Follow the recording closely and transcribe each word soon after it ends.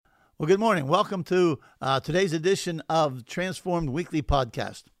Well, good morning. Welcome to today's edition of Transformed Weekly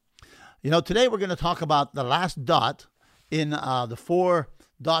Podcast. Today we're going to talk about the last dot in the 4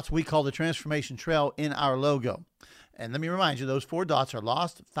 dots we call the Transformation Trail in our logo. And let me remind you, those 4 dots are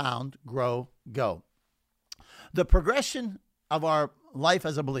lost, found, grow, go. The progression of our life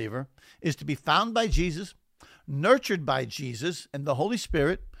as a believer is to be found by Jesus, nurtured by Jesus and the Holy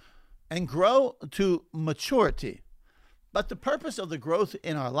Spirit, and grow to maturity. But the purpose of the growth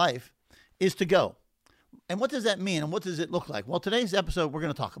in our life is to go. And what does that mean? And what does it look like? Well, today's episode, we're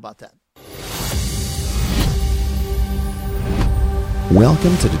going to talk about that.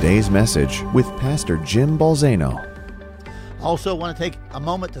 Welcome to today's message with Pastor Jim Balzano. I also want to take a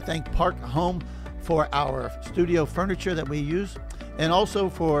moment to thank Park Home for our studio furniture that we use, and also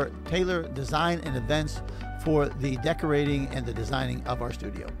for Taylor Design and Events for the decorating and the designing of our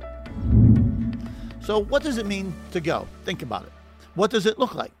studio. So what does it mean to go? Think about it. What does it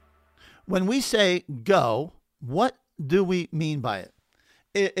look like? When we say go, what do we mean by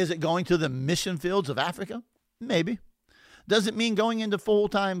it? Is it going to the mission fields of Africa? Maybe. Does it mean going into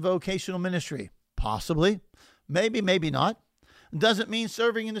full-time vocational ministry? Possibly. Maybe, maybe not. Does it mean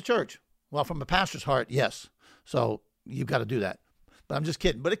serving in the church? Well, from a pastor's heart, yes. So you've got to do that. But I'm just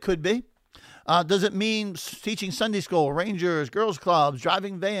kidding. But it could be. Does it mean teaching Sunday school, Rangers, girls clubs,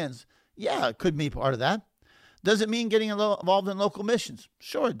 driving vans? Yeah, it could be part of that. Does it mean getting involved in local missions?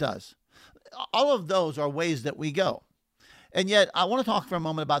 Sure, it does. All of those are ways that we go. And yet, I want to talk for a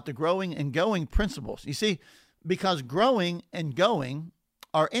moment about the growing and going principles. You see, because growing and going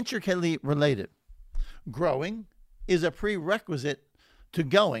are intricately related. Growing is a prerequisite to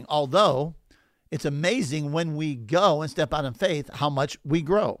going, although it's amazing when we go and step out in faith how much we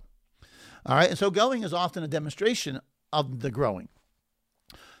grow. All right, and so going is often a demonstration of the growing.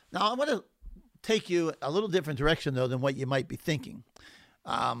 Now, I want to take you a little different direction, though, than what you might be thinking.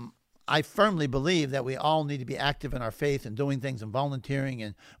 I firmly believe that we all need to be active in our faith and doing things and volunteering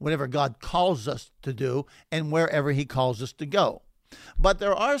and whatever God calls us to do and wherever he calls us to go. But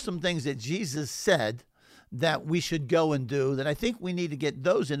there are some things that Jesus said that we should go and do that I think we need to get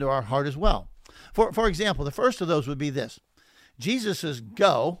those into our heart as well. For example, the first of those would be this. Jesus says,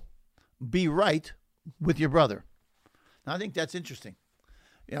 go, be right with your brother. Now, I think that's interesting.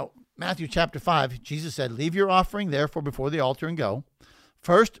 Matthew chapter 5, Jesus said, leave your offering therefore before the altar and go.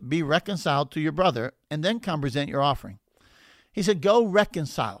 First, be reconciled to your brother, and then come present your offering. He said, go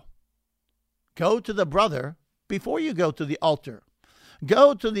reconcile. Go to the brother before you go to the altar.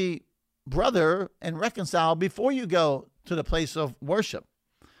 Go to the brother and reconcile before you go to the place of worship.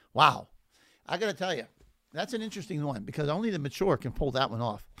 Wow. I got to tell you, that's an interesting one because only the mature can pull that one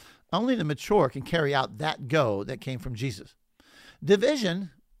off. Only the mature can carry out that go that came from Jesus.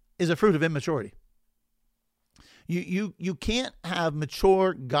 Division is a fruit of immaturity. You can't have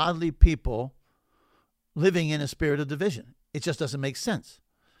mature, godly people living in a spirit of division. It just doesn't make sense.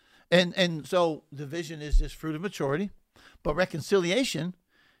 And so division is this fruit of maturity, but reconciliation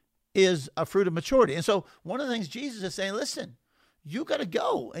is a fruit of maturity. And so one of the things Jesus is saying, listen, you got to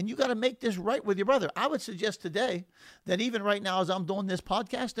go and you got to make this right with your brother. I would suggest today that even right now as I'm doing this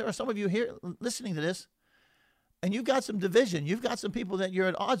podcast, there are some of you here listening to this, and you've got some division. You've got some people that you're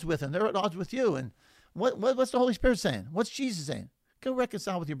at odds with, and they're at odds with you. And what's the Holy Spirit saying? What's Jesus saying? Go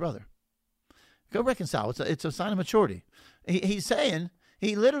reconcile with your brother. Go reconcile. It's a sign of maturity. He's saying,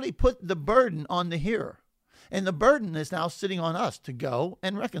 he literally put the burden on the hearer. And the burden is now sitting on us to go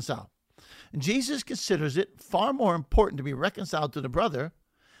and reconcile. And Jesus considers it far more important to be reconciled to the brother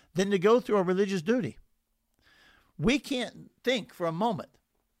than to go through a religious duty. We can't think for a moment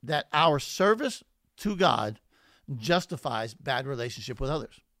that our service to God justifies bad relationship with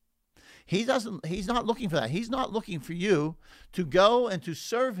others. He's not looking for that. He's not looking for you to go and to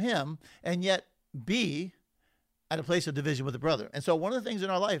serve him and yet be at a place of division with a brother. And so one of the things in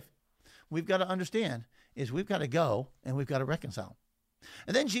our life we've got to understand is we've got to go and we've got to reconcile.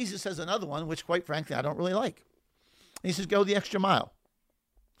 And then Jesus says another one, which quite frankly, I don't really like. He says, go the extra mile.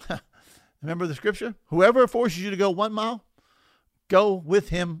 Remember the scripture? Whoever forces you to go 1 mile, go with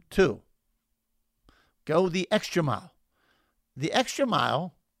him 2. Go the extra mile. The extra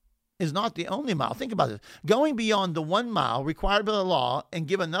mile is not the only mile. Think about this. Going beyond the 1 mile required by the law and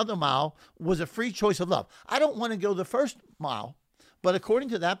give another mile was a free choice of love. I don't want to go the first mile, but according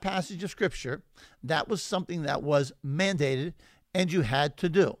to that passage of scripture, that was something that was mandated and you had to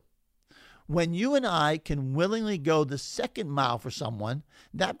do. When you and I can willingly go the 2nd mile for someone,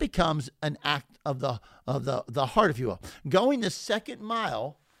 that becomes an act of the heart, if you will. Going the 2nd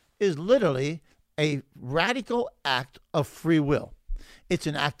mile is literally a radical act of free will. It's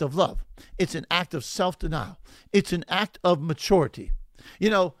an act of love. It's an act of self-denial. It's an act of maturity. You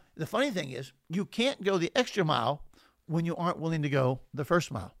know, the funny thing is, you can't go the extra mile when you aren't willing to go the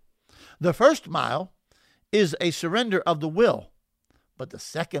first mile. The first mile is a surrender of the will, but the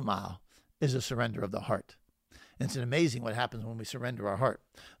second mile is a surrender of the heart. And it's amazing what happens when we surrender our heart.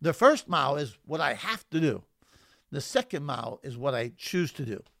 The first mile is what I have to do. The second mile is what I choose to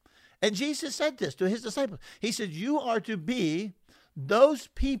do. And Jesus said this to his disciples. He said, you are to be those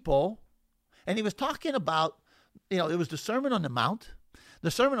people. And he was talking about, it was the Sermon on the Mount.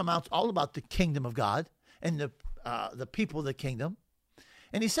 The Sermon on the Mount's all about the kingdom of God and the people of the kingdom.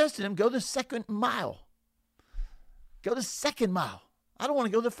 And he says to them, go the second mile. Go the second mile. I don't want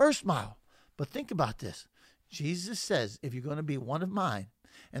to go the first mile. But think about this. Jesus says, if you're going to be one of mine,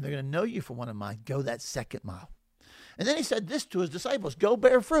 and they're going to know you for one of mine, go that second mile. And then he said this to his disciples, go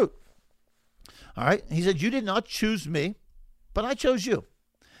bear fruit. All right. He said, you did not choose me, but I chose you.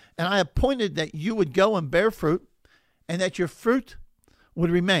 And I appointed that you would go and bear fruit, and that your fruit would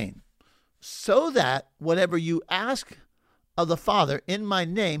remain, so that whatever you ask of the Father in my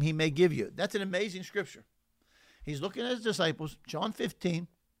name, he may give you. That's an amazing scripture. He's looking at his disciples. John 15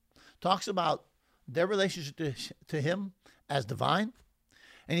 talks about their relationship to him as divine.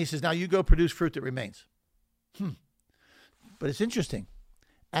 And he says, now you go produce fruit that remains. But it's interesting.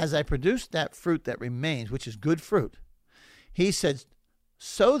 As I produce that fruit that remains, which is good fruit, he says,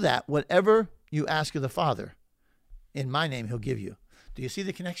 so that whatever you ask of the Father in my name, he'll give you. Do you see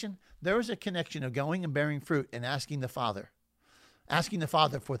the connection? There is a connection of going and bearing fruit and asking the Father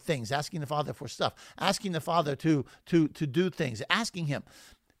for things, asking the Father for stuff, asking the Father to do things, asking him.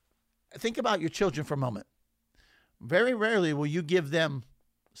 Think about your children for a moment. Very rarely will you give them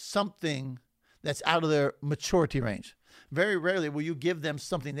something that's out of their maturity range. Very rarely will you give them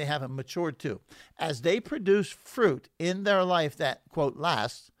something they haven't matured to. As they produce fruit in their life that, quote,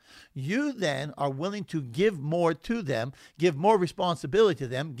 lasts, you then are willing to give more to them, give more responsibility to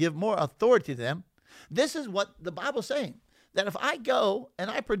them, give more authority to them. This is what the Bible's saying, that if I go and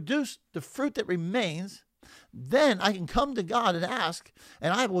I produce the fruit that remains, then I can come to God and ask,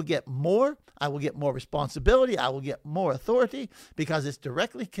 and I will get more. I will get more responsibility. I will get more authority, because it's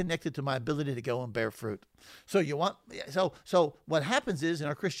directly connected to my ability to go and bear fruit. So what happens is, in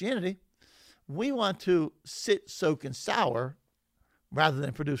our Christianity, we want to sit, soak, and sour rather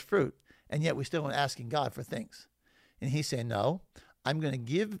than produce fruit, and yet we still are asking God for things. And he's saying, no, I'm going to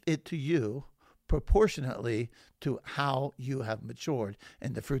give it to you proportionately to how you have matured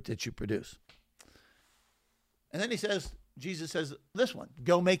and the fruit that you produce. And then Jesus says this one,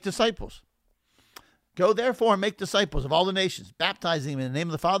 go make disciples. Go therefore and make disciples of all the nations, baptizing them in the name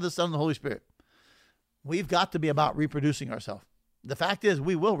of the Father, the Son, and the Holy Spirit. We've got to be about reproducing ourselves. The fact is,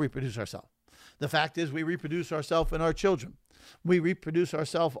 we will reproduce ourselves. The fact is, we reproduce ourselves in our children. We reproduce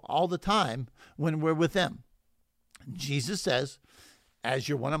ourselves all the time when we're with them. Jesus says, as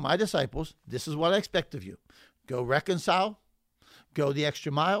you're one of my disciples, this is what I expect of you. Go reconcile, go the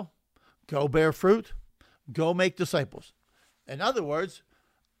extra mile, go bear fruit, go make disciples. In other words,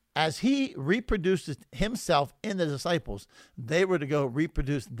 as he reproduces himself in the disciples, they were to go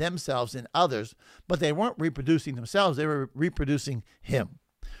reproduce themselves in others, but they weren't reproducing themselves. They were reproducing him.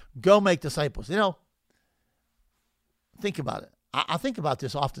 Go make disciples. Think about it. I think about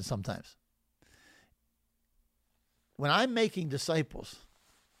this often sometimes. When I'm making disciples,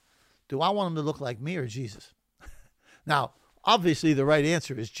 do I want them to look like me or Jesus? Now, obviously the right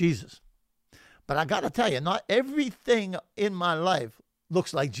answer is Jesus. But I got to tell you, not everything in my life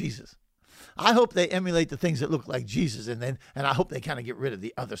looks like Jesus. I hope they emulate the things that look like Jesus, and I hope they kind of get rid of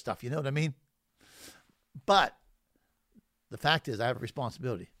the other stuff. You know what I mean? But the fact is, I have a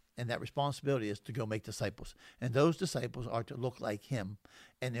responsibility, and that responsibility is to go make disciples. And those disciples are to look like him.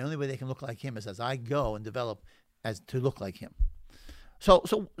 And the only way they can look like him is as I go and develop as to look like him. So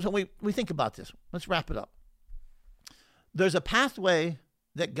we think about this. Let's wrap it up. There's a pathway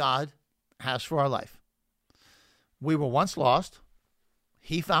that God has for our life. We were once lost.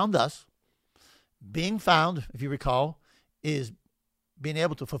 He found us. Being found, if you recall, is being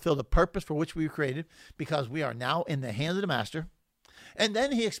able to fulfill the purpose for which we were created, because we are now in the hands of the Master. And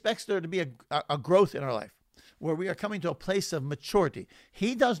then he expects there to be a growth in our life where we are coming to a place of maturity.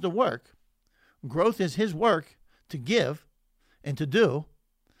 He does the work. Growth is his work to give and to do,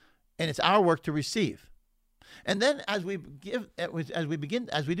 and it's our work to receive. And then as we do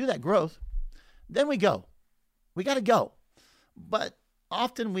that growth, then we go. We got to go. But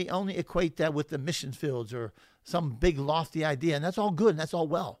often we only equate that with the mission fields or some big lofty idea, and that's all good and that's all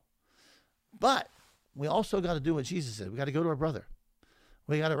well. But we also got to do what Jesus said. We got to go to our brother.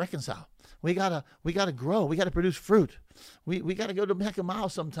 We got to reconcile. We got to grow. We got to produce fruit. We got to go to heck a mile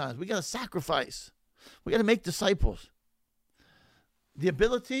sometimes. We got to sacrifice. We got to make disciples. the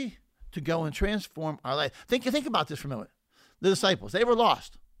ability to go and transform our life. Think about this for a moment. The disciples, they were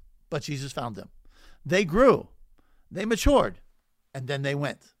lost, but Jesus found them. They grew, they matured, and then they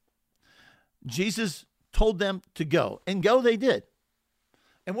went. Jesus told them to go, and go they did.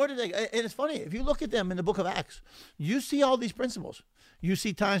 And where did they go? And it's funny, if you look at them in the book of Acts, you see all these principles. You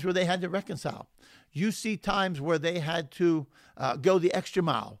see times where they had to reconcile. You see times where they had to go the extra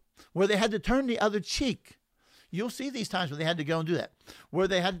mile, where they had to turn the other cheek. You'll see these times where they had to go and do that, where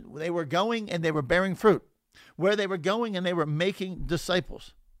they were going and they were bearing fruit, where they were going and they were making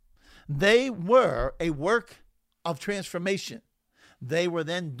disciples. They were a work of transformation. They were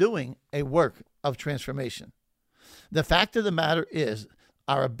then doing a work of transformation. The fact of the matter is,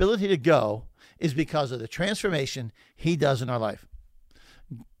 our ability to go is because of the transformation he does in our life.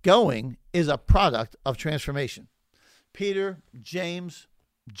 Going is a product of transformation. Peter, James,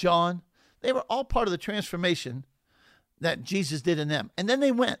 John, they were all part of the transformation that Jesus did in them. And then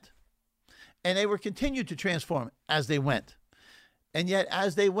they went. And they were continued to transform as they went. And yet,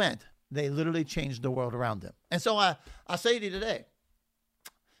 as they went, they literally changed the world around them. And so I say to you today,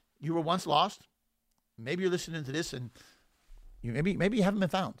 you were once lost. Maybe you're listening to this and maybe you haven't been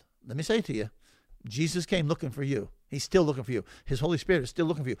found. Let me say to you, Jesus came looking for you. He's still looking for you. His Holy Spirit is still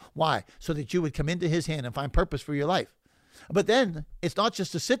looking for you. Why? So that you would come into his hand and find purpose for your life. But then it's not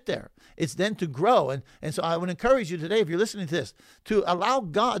just to sit there. It's then to grow. And so I would encourage you today, if you're listening to this, to allow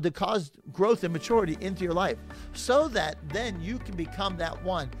God to cause growth and maturity into your life so that then you can become that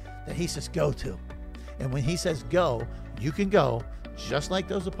one that he says go to. And when he says go, you can go just like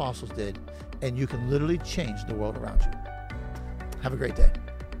those apostles did, and you can literally change the world around you. Have a great day.